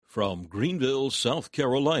From Greenville, South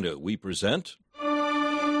Carolina, we present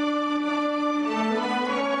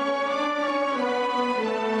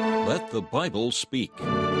Let the Bible Speak.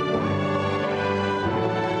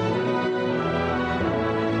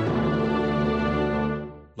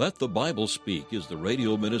 Let the Bible Speak is the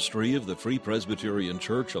radio ministry of the Free Presbyterian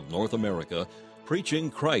Church of North America,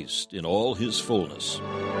 preaching Christ in all His fullness.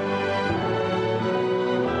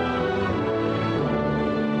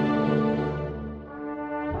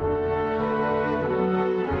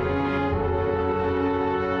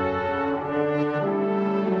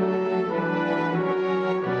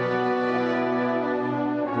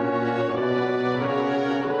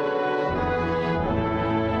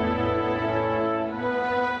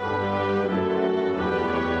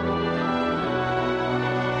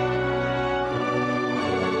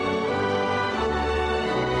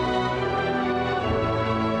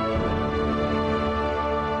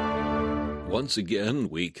 Once again,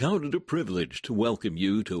 we count it a privilege to welcome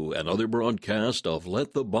you to another broadcast of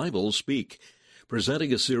Let the Bible Speak,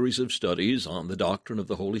 presenting a series of studies on the doctrine of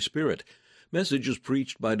the Holy Spirit. Messages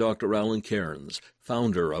preached by Dr. Alan Cairns,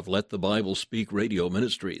 founder of Let the Bible Speak Radio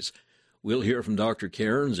Ministries. We'll hear from Dr.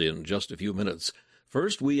 Cairns in just a few minutes.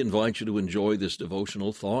 First, we invite you to enjoy this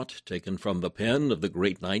devotional thought taken from the pen of the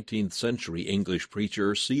great 19th century English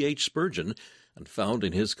preacher C.H. Spurgeon and found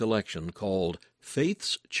in his collection called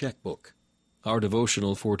Faith's Checkbook. Our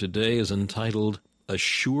devotional for today is entitled, A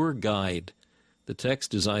Sure Guide. The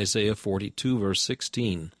text is Isaiah 42, verse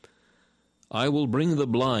 16. I will bring the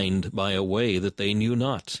blind by a way that they knew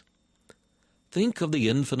not. Think of the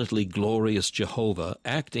infinitely glorious Jehovah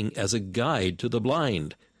acting as a guide to the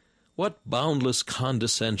blind. What boundless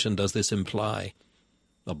condescension does this imply?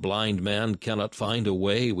 A blind man cannot find a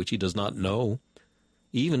way which he does not know.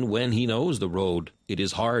 Even when he knows the road, it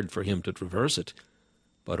is hard for him to traverse it.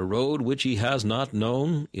 But a road which he has not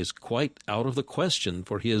known is quite out of the question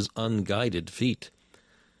for his unguided feet.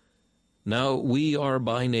 Now we are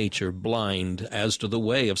by nature blind as to the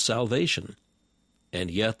way of salvation,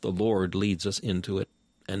 and yet the Lord leads us into it,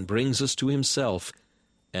 and brings us to Himself,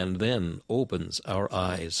 and then opens our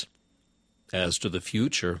eyes. As to the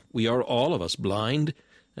future, we are all of us blind,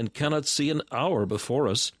 and cannot see an hour before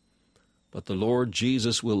us, but the Lord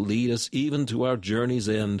Jesus will lead us even to our journey's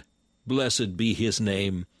end. Blessed be His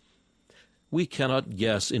name. We cannot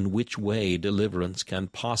guess in which way deliverance can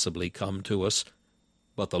possibly come to us,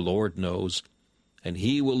 but the Lord knows, and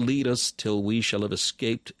He will lead us till we shall have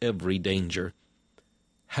escaped every danger.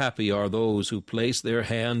 Happy are those who place their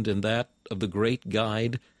hand in that of the great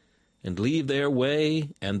Guide, and leave their way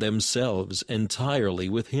and themselves entirely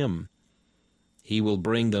with Him. He will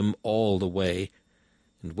bring them all the way,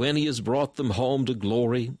 and when He has brought them home to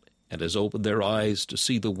glory, and has opened their eyes to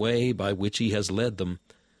see the way by which He has led them,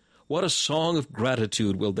 what a song of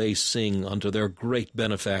gratitude will they sing unto their great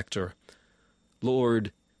benefactor.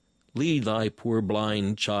 Lord, lead Thy poor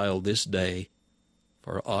blind child this day,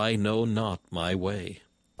 for I know not my way.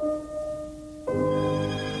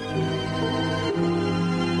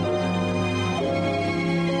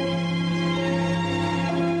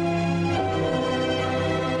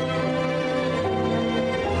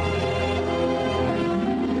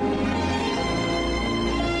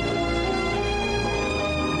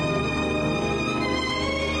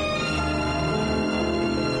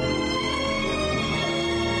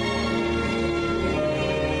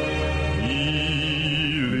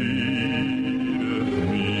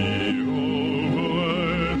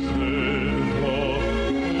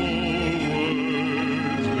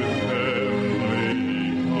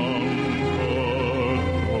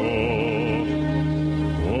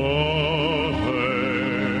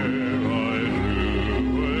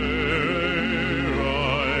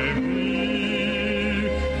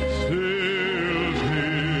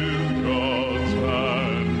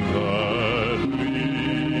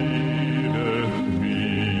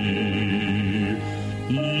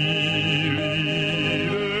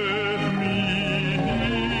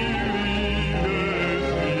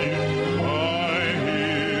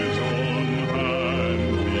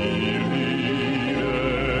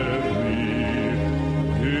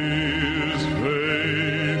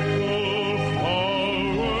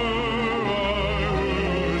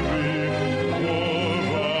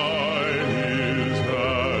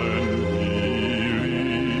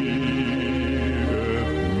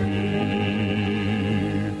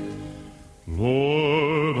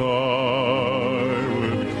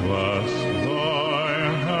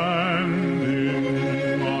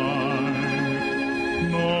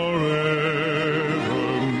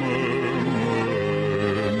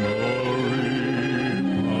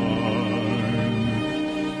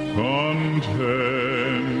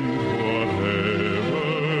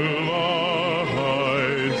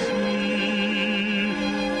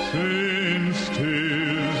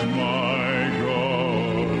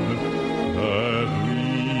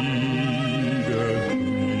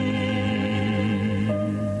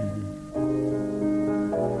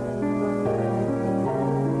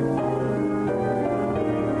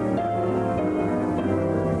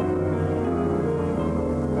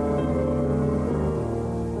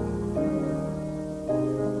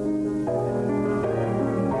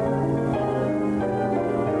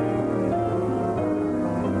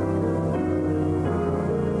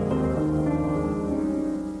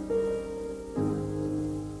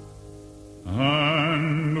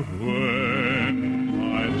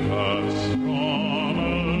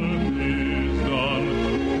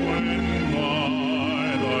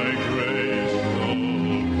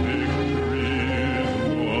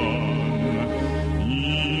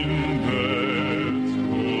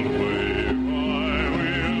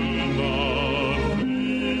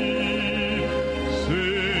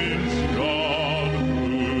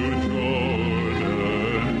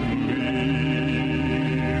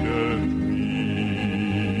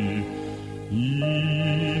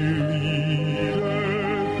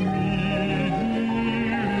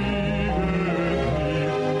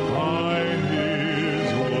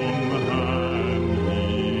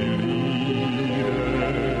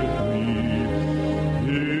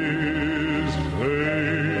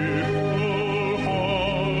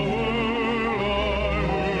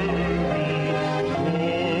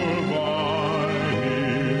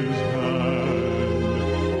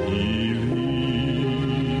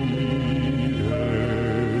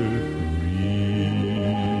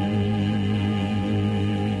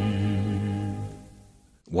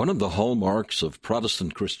 One of the hallmarks of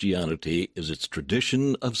Protestant Christianity is its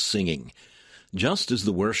tradition of singing. Just as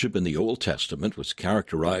the worship in the Old Testament was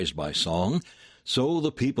characterized by song, so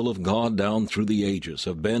the people of God down through the ages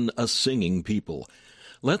have been a singing people.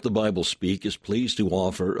 Let the Bible Speak is pleased to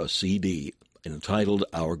offer a CD entitled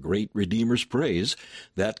Our Great Redeemer's Praise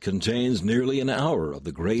that contains nearly an hour of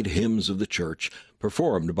the great hymns of the church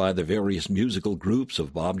performed by the various musical groups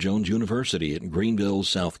of Bob Jones University in Greenville,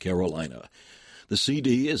 South Carolina. The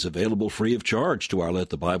CD is available free of charge to our Let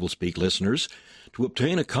the Bible Speak listeners. To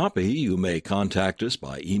obtain a copy, you may contact us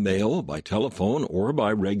by email, by telephone, or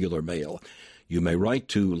by regular mail. You may write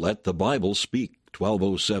to Let the Bible Speak,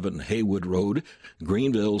 1207 Haywood Road,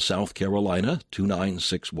 Greenville, South Carolina,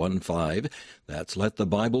 29615. That's Let the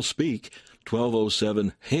Bible Speak,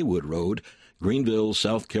 1207 Haywood Road, Greenville,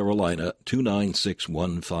 South Carolina,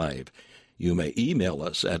 29615. You may email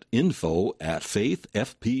us at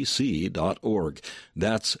info@faithfpc.org.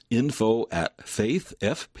 That's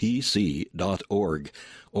info@faithfpc.org.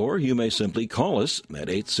 Or you may simply call us at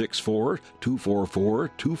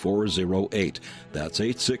 864-244-2408. That's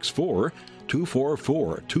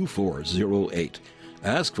 864-244-2408.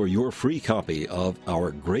 Ask for your free copy of Our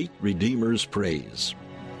Great Redeemer's Praise.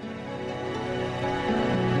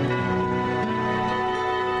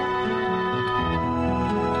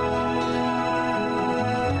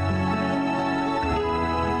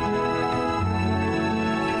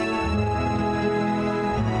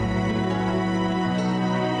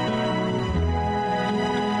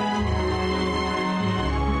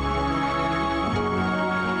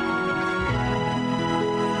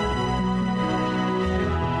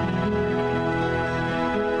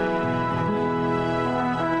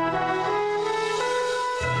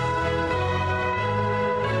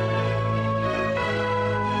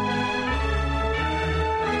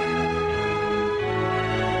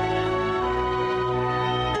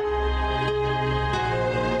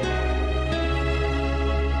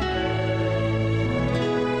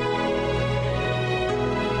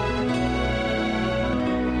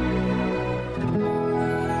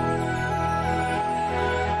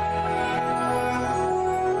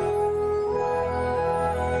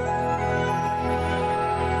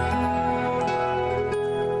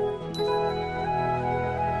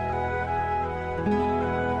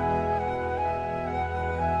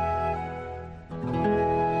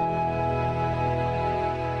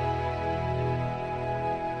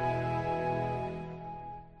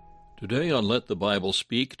 Today on Let the Bible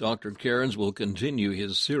Speak, Dr. Cairns will continue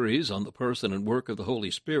his series on the person and work of the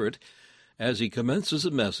Holy Spirit as he commences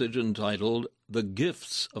a message entitled The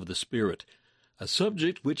Gifts of the Spirit, a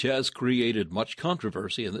subject which has created much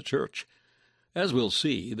controversy in the church. As we'll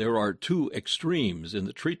see, there are two extremes in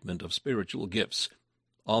the treatment of spiritual gifts.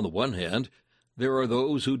 On the one hand, there are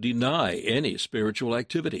those who deny any spiritual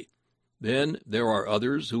activity. Then there are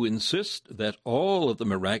others who insist that all of the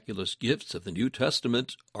miraculous gifts of the New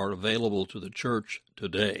Testament are available to the church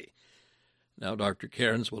today. Now Dr.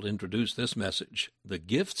 Cairns will introduce this message, The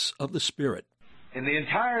Gifts of the Spirit. In the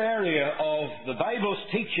entire area of the Bible's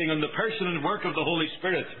teaching on the person and work of the Holy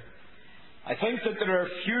Spirit, I think that there are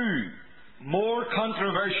few more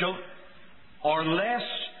controversial or less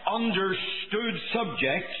understood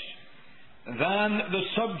subjects than the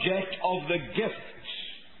subject of the gifts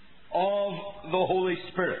of the Holy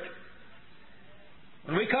Spirit.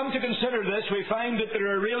 When we come to consider this, we find that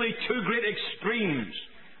there are really two great extremes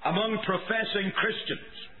among professing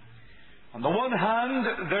Christians. On the one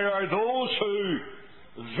hand, there are those who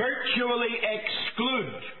virtually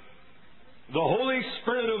exclude the Holy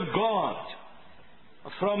Spirit of God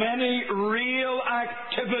from any real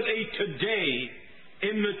activity today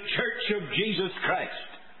in the Church of Jesus Christ.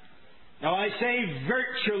 Now I say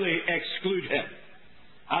virtually exclude Him.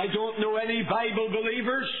 I don't know any Bible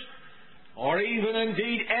believers, or even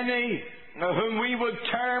indeed any whom we would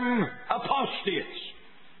term apostates,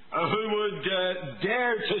 who would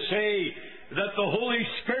dare to say that the Holy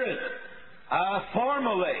Spirit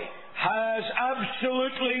formally has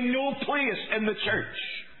absolutely no place in the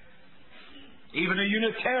church. Even a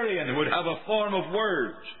Unitarian would have a form of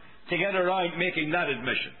words to get around making that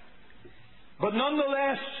admission. But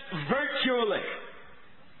nonetheless, virtually,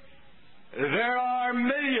 there are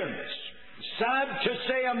millions, sad to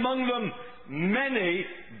say among them many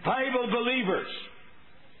Bible believers,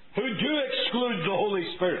 who do exclude the Holy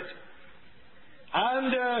Spirit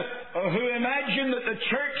and who imagine that the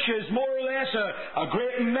church is more or less a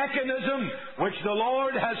great mechanism which the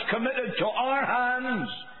Lord has committed to our hands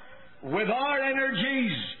with our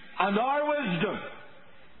energies and our wisdom,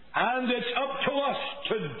 and it's up to us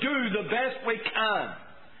to do the best we can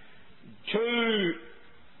to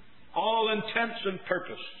all intents and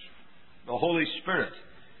purpose, the Holy Spirit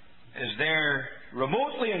is there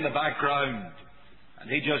remotely in the background, and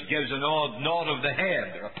He just gives an odd nod of the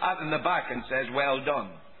head or a pat in the back and says, "Well done,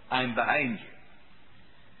 I'm behind you."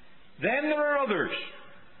 Then there are others,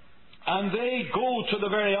 and they go to the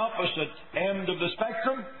very opposite end of the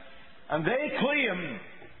spectrum, and they claim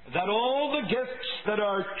that all the gifts that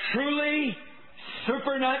are truly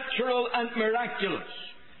supernatural and miraculous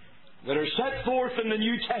that are set forth in the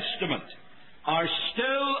New Testament are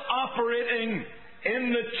still operating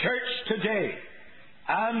in the church today,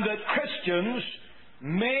 and that Christians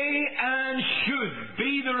may and should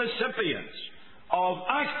be the recipients of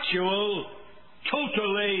actual,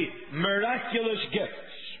 totally miraculous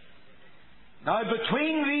gifts. Now,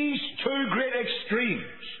 between these two great extremes,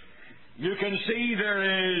 you can see there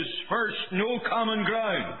is, first, no common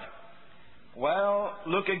ground. Well,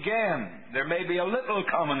 look again. There may be a little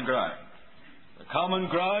common ground. The common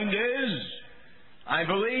ground is, I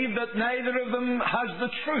believe that neither of them has the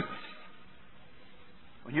truth.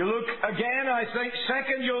 When you look again, I think,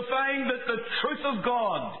 second, you'll find that the truth of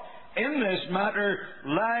God in this matter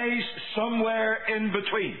lies somewhere in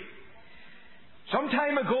between. Some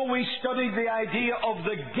time ago we studied the idea of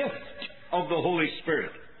the gift of the Holy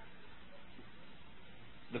Spirit.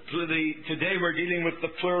 Today we're dealing with the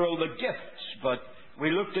plural, the gifts, but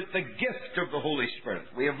we looked at the gift of the Holy Spirit.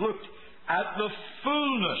 We have looked at the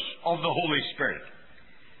fullness of the Holy Spirit.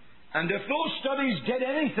 And if those studies did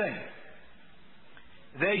anything,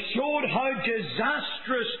 they showed how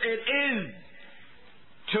disastrous it is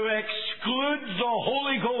to exclude the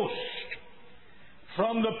Holy Ghost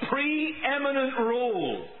from the preeminent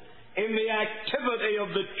role in the activity of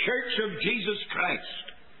the Church of Jesus Christ.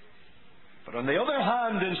 But on the other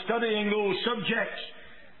hand, in studying those subjects,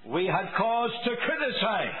 we had cause to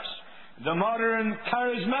criticize the modern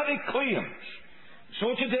charismatic claims.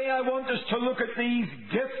 So today I want us to look at these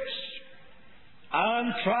gifts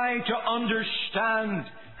and try to understand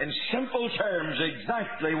in simple terms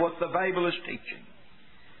exactly what the Bible is teaching.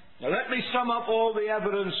 Now let me sum up all the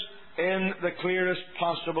evidence in the clearest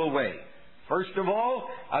possible way. First of all,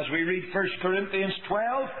 as we read 1 Corinthians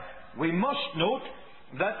 12, we must note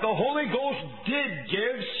that the Holy Ghost did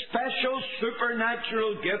give special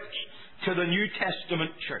supernatural gifts to the New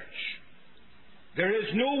Testament church. There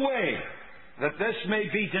is no way that this may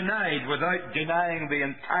be denied without denying the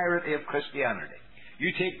entirety of Christianity.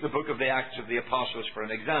 You take the book of the Acts of the Apostles for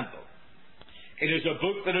an example. It is a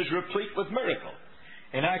book that is replete with miracle.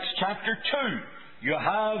 In Acts chapter 2, you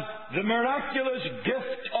have the miraculous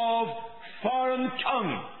gift of foreign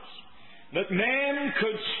tongues, that men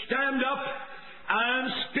could stand up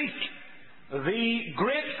and speak the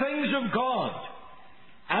great things of God,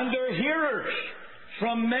 and their hearers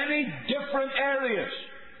from many different areas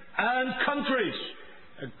and countries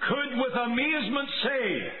could with amazement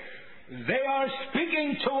say, "They are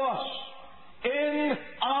speaking to us in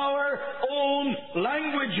our own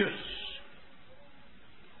languages."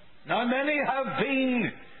 Now, many have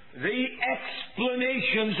been the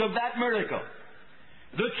explanations of that miracle.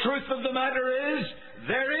 The truth of the matter is,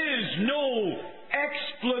 there is no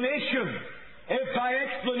explanation. If by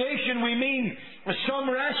explanation we mean some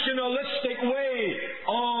rationalistic way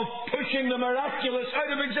of pushing the miraculous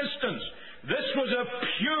out of existence, this was a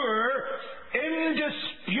pure,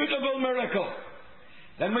 indisputable miracle.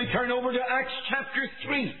 Then we turn over to Acts chapter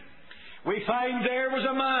 3. We find there was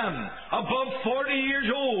a man above 40 years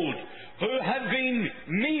old who had been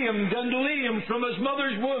maimed and lame from his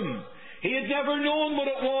mother's womb. He had never known what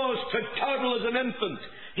it was to toddle as an infant.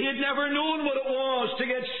 He had never known what it was to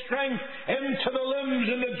get strength into the limbs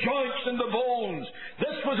and the joints and the bones.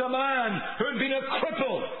 This was a man who had been a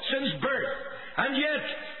cripple since birth. And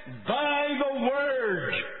yet, by the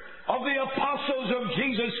word of the apostles of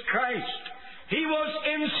Jesus Christ, he was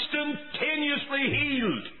instantaneously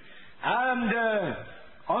healed. And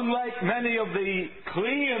unlike many of the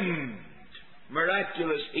claimed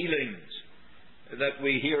miraculous healings that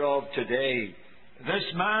we hear of today,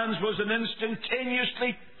 this man's was an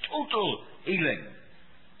instantaneously total healing.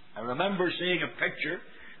 I remember seeing a picture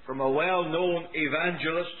from a well-known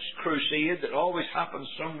evangelist's crusade that always happens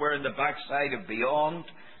somewhere in the backside of beyond.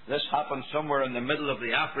 This happened somewhere in the middle of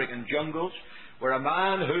the African jungles, where a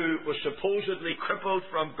man who was supposedly crippled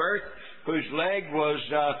from birth, whose leg was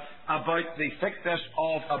about the thickness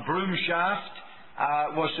of a broom shaft,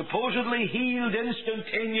 was supposedly healed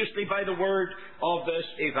instantaneously by the word of this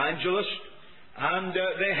evangelist. And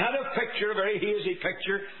they had a picture, a very hazy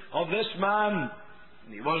picture, of this man.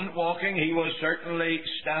 He wasn't walking, he was certainly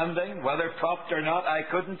standing. Whether propped or not, I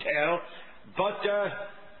couldn't tell. But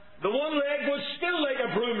the one leg was still like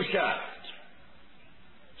a broom shaft.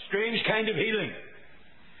 strange kind of healing.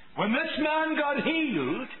 When this man got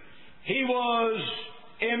healed, he was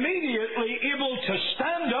immediately able to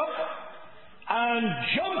stand up and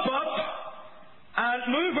jump up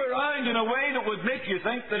and move around in a way that would make you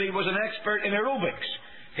think that he was an expert in aerobics.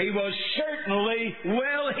 He was certainly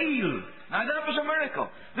well healed. Now that was a miracle.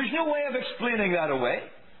 There's no way of explaining that away.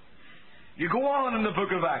 You go on in the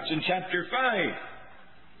book of Acts in chapter 5.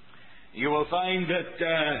 You will find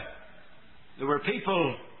that there were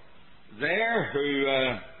people there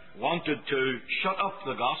who wanted to shut up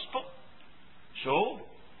the gospel. So,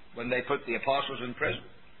 when they put the apostles in prison,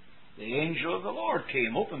 the angel of the Lord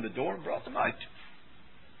came, opened the door, and brought them out.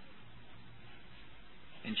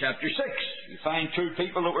 In chapter 6, you find two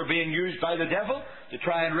people that were being used by the devil to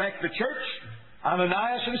try and wreck the church,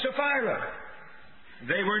 Ananias and Sapphira.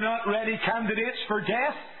 They were not ready candidates for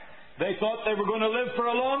death. They thought they were going to live for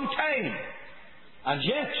a long time. And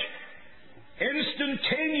yet,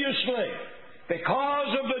 instantaneously,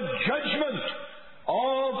 because of the judgment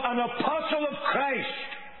of an apostle of Christ,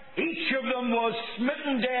 each of them was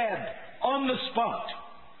smitten dead on the spot.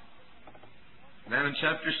 Then in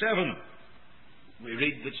chapter 7, we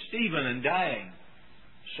read that Stephen, in dying,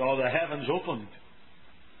 saw the heavens opened.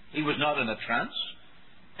 He was not in a trance.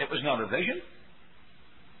 It was not a vision.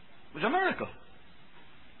 It was a miracle.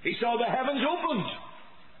 He saw the heavens opened,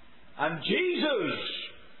 and Jesus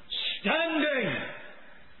standing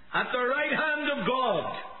at the right hand of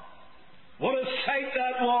God. What a sight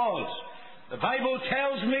that was. The Bible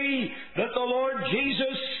tells me that the Lord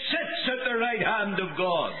Jesus sits at the right hand of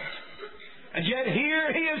God. And yet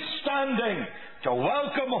here he is standing to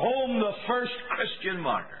welcome home the first Christian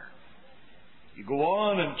martyr. You go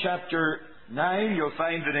on in chapter 9, you'll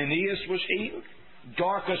find that Aeneas was healed.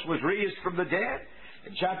 Dorcas was raised from the dead.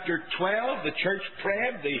 In chapter 12, the church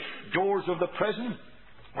prayed. The doors of the prison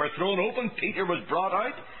were thrown open. Peter was brought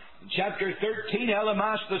out. In chapter 13,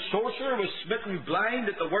 Elymas the sorcerer was smitten blind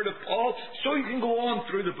at the word of Paul. So you can go on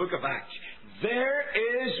through the book of Acts. There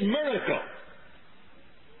is miracle.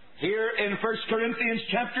 Here in 1 Corinthians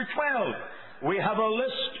chapter 12, we have a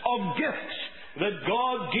list of gifts that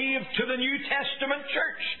God gave to the New Testament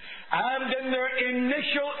church. And in their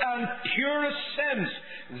initial and purest sense,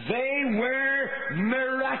 they were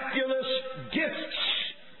miraculous gifts.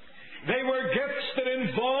 They were gifts that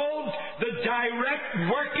involved the direct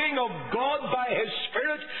working of God by His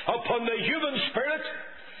Spirit upon the human spirit.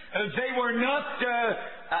 They were not,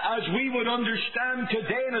 as we would understand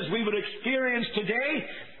today and as we would experience today,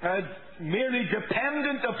 merely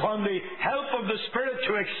dependent upon the help of the Spirit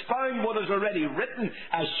to expound what is already written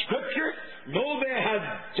as Scripture. No, they had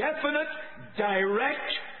definite,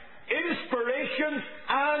 direct inspiration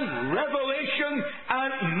and revelation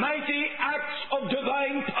and mighty acts of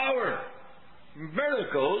divine power.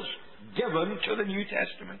 Miracles given to the New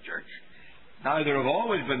Testament church. Now, there have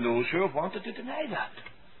always been those who have wanted to deny that.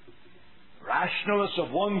 Rationalists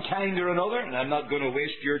of one kind or another, and I'm not going to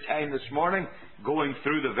waste your time this morning going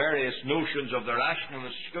through the various notions of the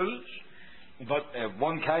rationalist schools, but of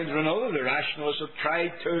one kind or another, the rationalists have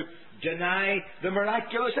tried to deny the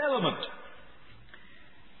miraculous element.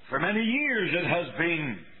 For many years it has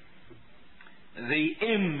been the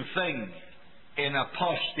in thing in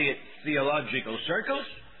apostate theological circles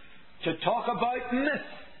to talk about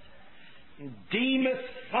myth,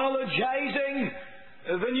 demythologizing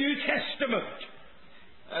the New Testament.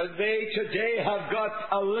 They today have got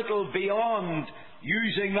a little beyond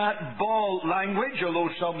using that bald language, although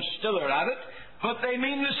some still are at it, but they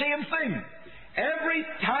mean the same thing. Every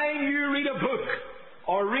time you read a book,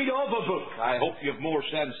 or read of a book, I hope you have more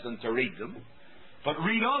sense than to read them, but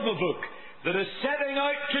read of a book that is setting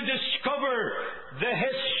out to discover the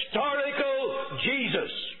historical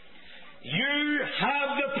Jesus, you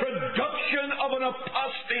have the production of an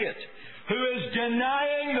apostate who is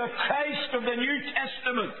denying the Christ of the New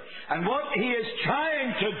Testament. And what he is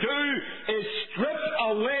trying to do is strip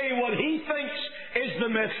away what he thinks is the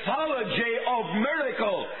mythology of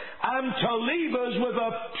miracle and to leave us with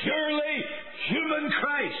a purely human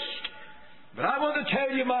Christ. But I want to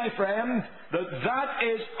tell you, my friend, that that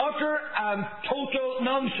is utter and total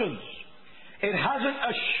nonsense. It hasn't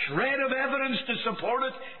a shred of evidence to support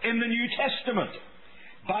it in the New Testament.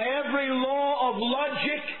 By every law of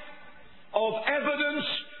logic, of evidence,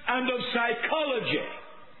 and of psychology,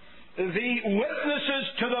 the witnesses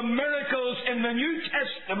to the miracles in the New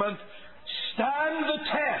Testament stand the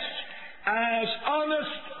test as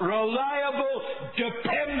honest, reliable,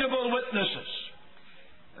 dependable witnesses.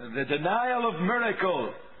 The denial of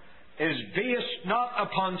miracle is based not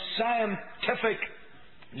upon scientific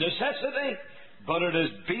necessity, but it is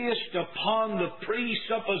based upon the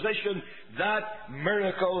presupposition that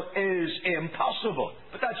miracle is impossible.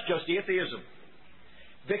 But that's just atheism.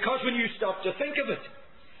 Because when you stop to think of it,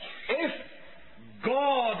 if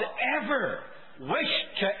God ever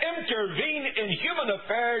wished to intervene in human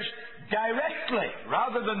affairs directly,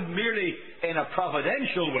 rather than merely in a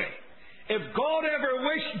providential way, if God ever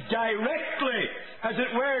wished directly, as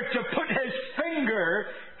it were, to put His finger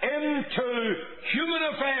into human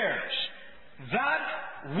affairs, that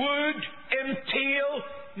would entail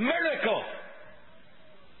miracle.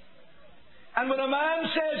 And when a man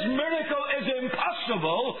says miracle is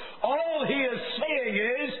impossible, all he is saying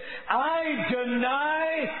is, I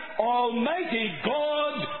deny Almighty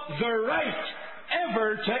God the right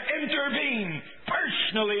ever to intervene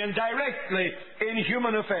personally and directly in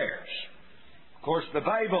human affairs. Of course, the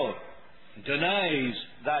Bible denies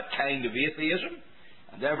that kind of atheism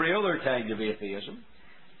and every other kind of atheism.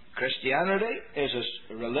 Christianity is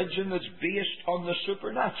a religion that's based on the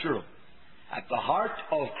supernatural. At the heart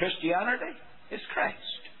of Christianity is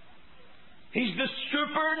Christ. He's the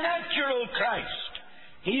supernatural Christ.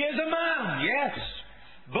 He is a man, yes,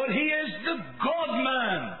 but He is the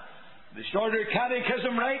God-man. The Shorter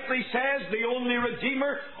Catechism rightly says the only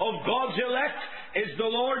Redeemer of God's elect is the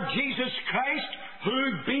Lord Jesus Christ,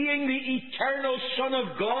 who, being the eternal Son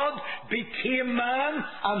of God, became man,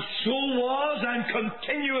 and so was and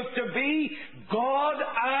continueth to be God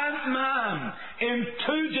and man in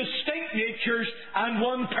two distinct natures and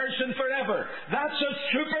one person forever. That's a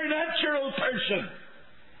supernatural person.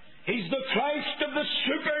 He's the Christ of the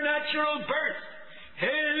supernatural birth.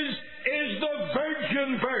 His is the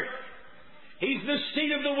virgin birth. He's the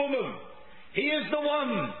seed of the woman. He is the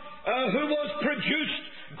one who was produced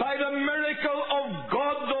by the miracle of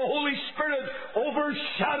God the Holy Spirit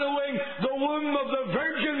overshadowing the womb of the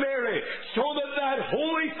Virgin Mary, so that that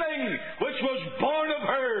holy thing which was born of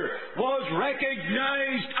her was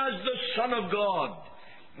recognized as the Son of God.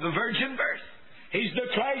 The virgin birth. He's the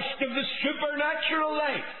Christ of the supernatural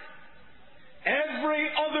life. Every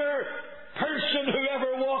other person who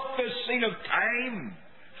ever walked this scene of time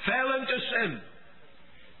fell into sin.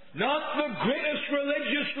 Not the greatest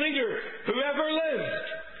religious leader who ever lived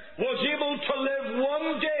was able to live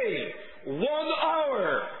one day, 1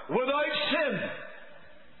 hour without sin.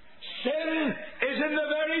 Sin is in the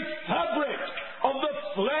very fabric of the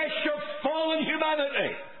flesh of fallen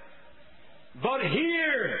humanity. But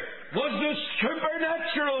here was the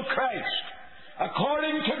supernatural Christ.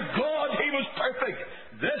 According to God, He was perfect.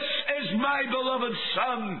 This is my beloved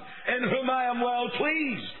Son, in whom I am well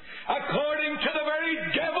pleased. According to the very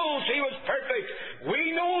devils, He was perfect.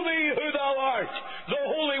 We know Thee who Thou art, the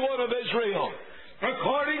Holy One of Israel.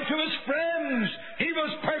 According to His friends, He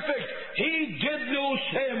was perfect. He did no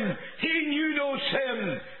sin. He knew no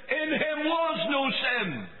sin. In Him was no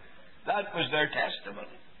sin. That was their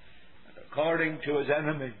testimony. And according to His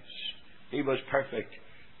enemies, He was perfect.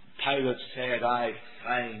 Pilate said, I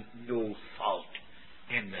find no fault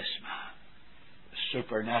in this man. The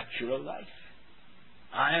supernatural life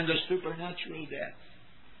and the supernatural death.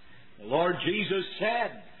 The Lord Jesus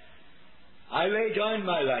said, I lay down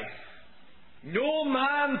my life. No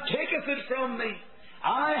man taketh it from me.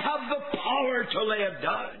 I have the power to lay it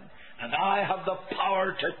down, and I have the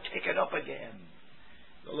power to take it up again.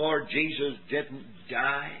 The Lord Jesus didn't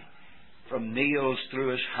die from nails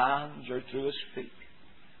through His hands or through His feet.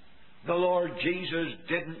 The Lord Jesus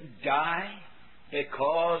didn't die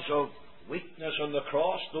because of weakness on the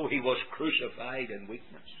cross, though He was crucified in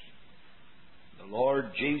weakness. The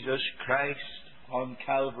Lord Jesus Christ on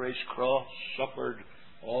Calvary's cross suffered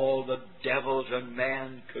all the devils and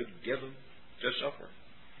men could give Him to suffer.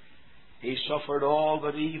 He suffered all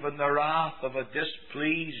that even the wrath of a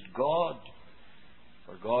displeased God.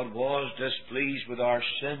 For God was displeased with our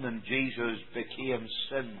sin, and Jesus became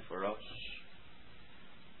sin for us.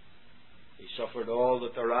 He suffered all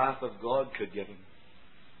that the wrath of God could give Him.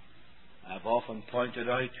 I've often pointed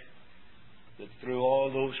out that through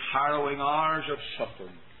all those harrowing hours of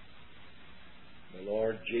suffering, the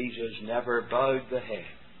Lord Jesus never bowed the head.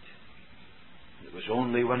 It was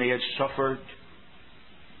only when He had suffered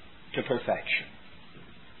to perfection,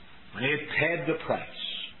 when He had paid the price,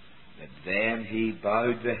 that then He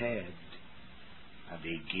bowed the head and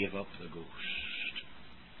He gave up the ghost.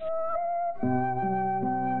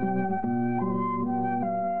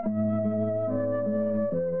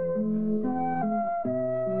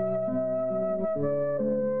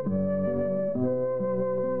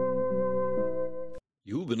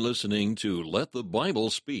 You've been listening to Let the Bible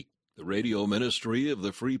Speak, the radio ministry of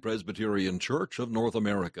the Free Presbyterian Church of North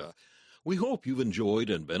America. We hope you've enjoyed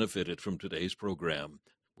and benefited from today's program.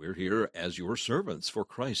 We're here as your servants for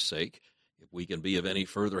Christ's sake. If we can be of any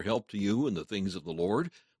further help to you in the things of the Lord,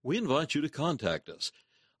 we invite you to contact us.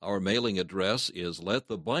 Our mailing address is Let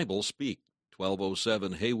the Bible Speak,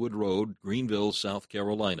 1207 Haywood Road, Greenville, South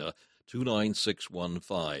Carolina,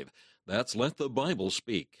 29615. That's Let the Bible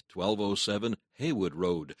Speak, 1207 Haywood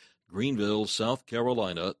Road, Greenville, South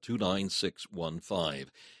Carolina, 29615.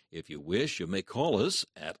 If you wish, you may call us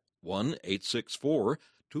at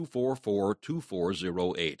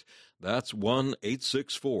 1-864-244-2408. That's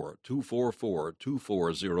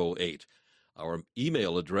 1-864-244-2408. Our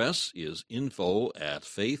email address is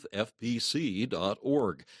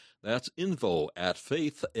info@faithfpc.org. That's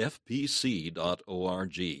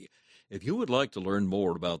info@faithfpc.org. If you would like to learn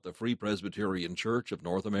more about the Free Presbyterian Church of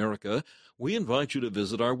North America, we invite you to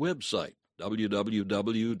visit our website,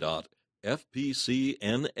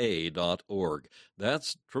 www.fpcna.org.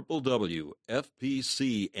 That's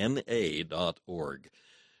www.fpcna.org.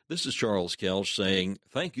 This is Charles Kelch saying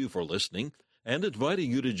thank you for listening and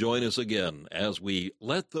inviting you to join us again as we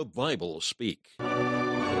Let the Bible Speak.